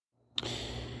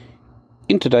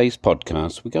In today's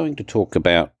podcast, we're going to talk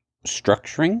about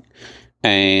structuring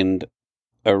and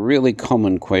a really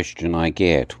common question I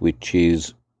get, which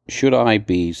is, should I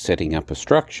be setting up a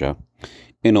structure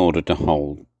in order to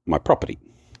hold my property?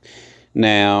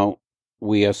 Now,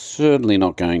 we are certainly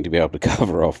not going to be able to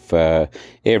cover off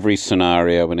every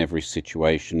scenario and every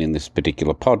situation in this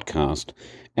particular podcast.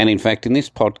 And in fact, in this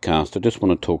podcast, I just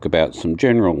want to talk about some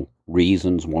general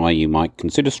reasons why you might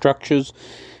consider structures.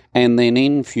 And then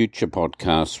in future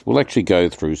podcasts, we'll actually go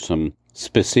through some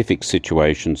specific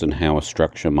situations and how a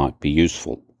structure might be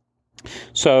useful.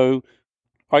 So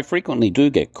I frequently do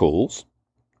get calls,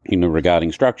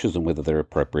 regarding structures and whether they're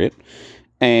appropriate.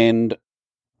 And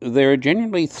there are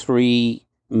generally three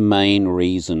main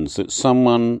reasons that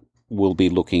someone will be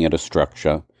looking at a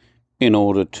structure in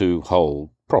order to hold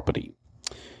property.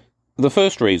 The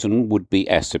first reason would be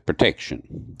asset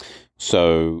protection.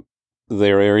 So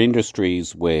there are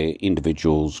industries where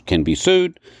individuals can be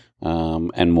sued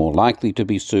and more likely to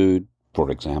be sued. For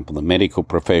example, the medical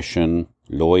profession,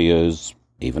 lawyers,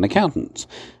 even accountants.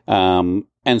 And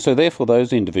so therefore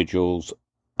those individuals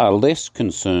are less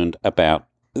concerned about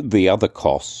the other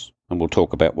costs, and we'll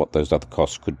talk about what those other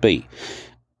costs could be,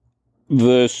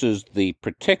 versus the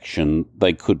protection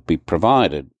they could be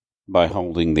provided by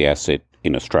holding the asset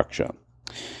in a structure.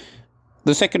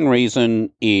 The second reason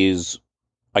is,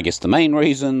 I guess the main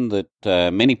reason that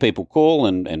many people call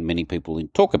and many people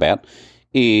talk about,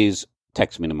 is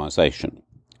tax minimisation.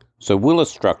 So will a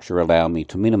structure allow me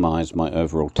to minimise my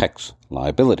overall tax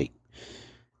liability?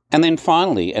 And then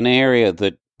finally, an area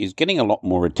that is getting a lot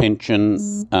more attention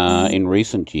in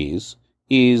recent years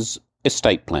is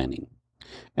estate planning,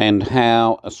 and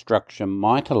how a structure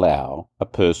might allow a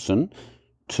person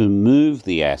to move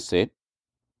the asset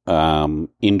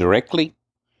indirectly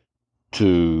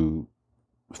to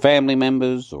family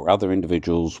members or other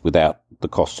individuals without the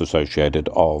costs associated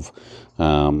of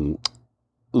the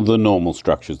normal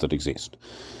structures that exist.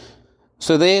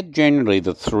 So they're generally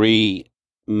the three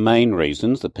main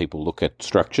reasons that people look at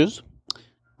structures.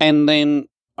 And then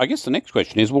I guess the next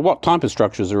question is, well, what type of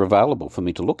structures are available for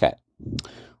me to look at?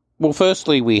 Well,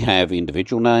 firstly, we have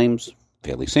individual names,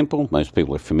 fairly simple. Most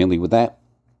people are familiar with that.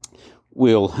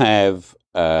 We'll have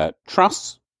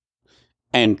trusts,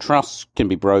 and trusts can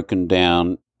be broken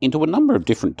down into a number of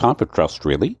different types of trusts,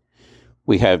 really.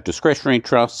 We have discretionary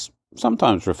trusts,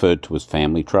 sometimes referred to as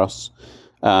family trusts.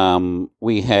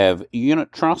 We have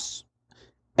unit trusts,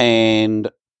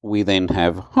 and we then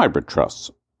have hybrid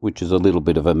trusts, which is a little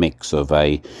bit of a mix of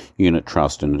a unit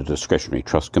trust and a discretionary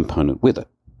trust component with it.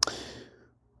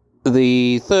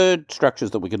 The third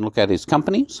structures that we can look at is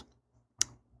companies.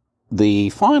 The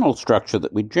final structure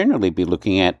that we'd generally be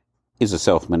looking at is a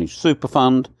self-managed super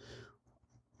fund,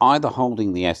 either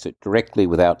holding the asset directly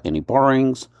without any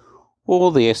borrowings,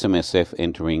 or the SMSF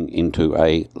entering into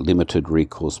a limited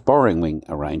recourse borrowing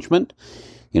arrangement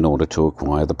in order to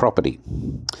acquire the property.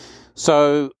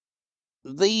 So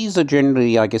these are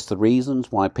generally, I guess, the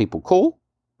reasons why people call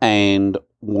and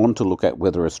want to look at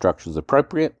whether a structure is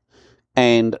appropriate,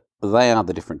 and they are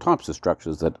the different types of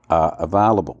structures that are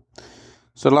available.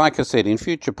 So like I said, in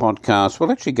future podcasts,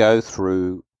 we'll actually go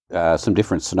through some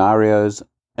different scenarios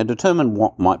and determine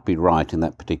what might be right in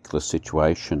that particular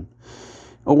situation.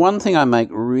 One thing I make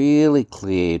really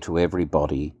clear to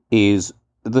everybody is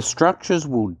the structures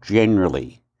will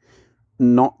generally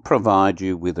not provide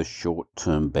you with a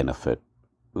short-term benefit.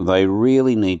 They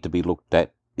really need to be looked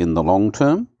at in the long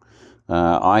term.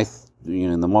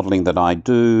 In the modelling that I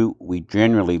do, we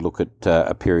generally look at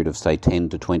a period of, say, 10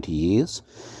 to 20 years.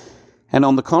 And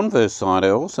on the converse side, I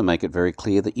also make it very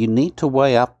clear that you need to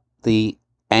weigh up the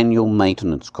annual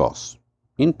maintenance costs,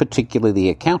 in particular the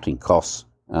accounting costs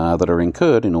that are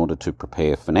incurred in order to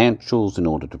prepare financials, in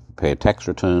order to prepare tax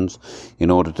returns,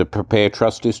 in order to prepare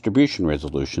trust distribution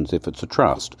resolutions if it's a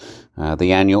trust,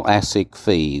 the annual ASIC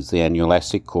fees, the annual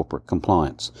ASIC corporate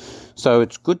compliance. So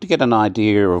it's good to get an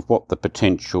idea of what the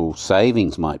potential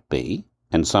savings might be,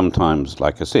 and sometimes,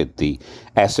 like I said, the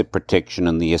asset protection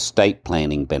and the estate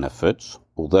planning benefits,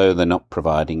 although they're not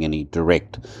providing any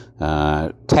direct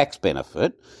tax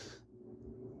benefit,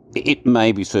 it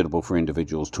may be suitable for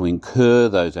individuals to incur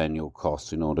those annual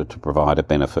costs in order to provide a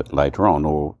benefit later on,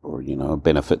 or a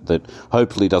benefit that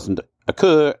hopefully doesn't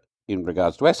occur in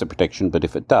regards to asset protection, but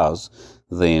if it does,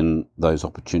 then those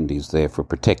opportunities there for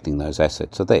protecting those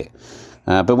assets are there.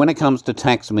 But when it comes to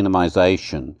tax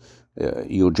minimisation,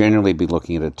 you'll generally be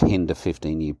looking at a 10 to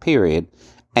 15 year period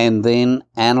and then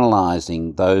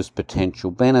analysing those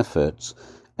potential benefits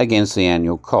against the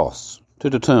annual costs to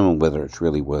determine whether it's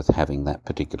really worth having that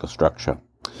particular structure.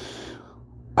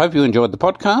 Hope you enjoyed the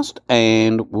podcast,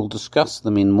 and we'll discuss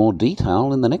them in more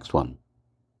detail in the next one.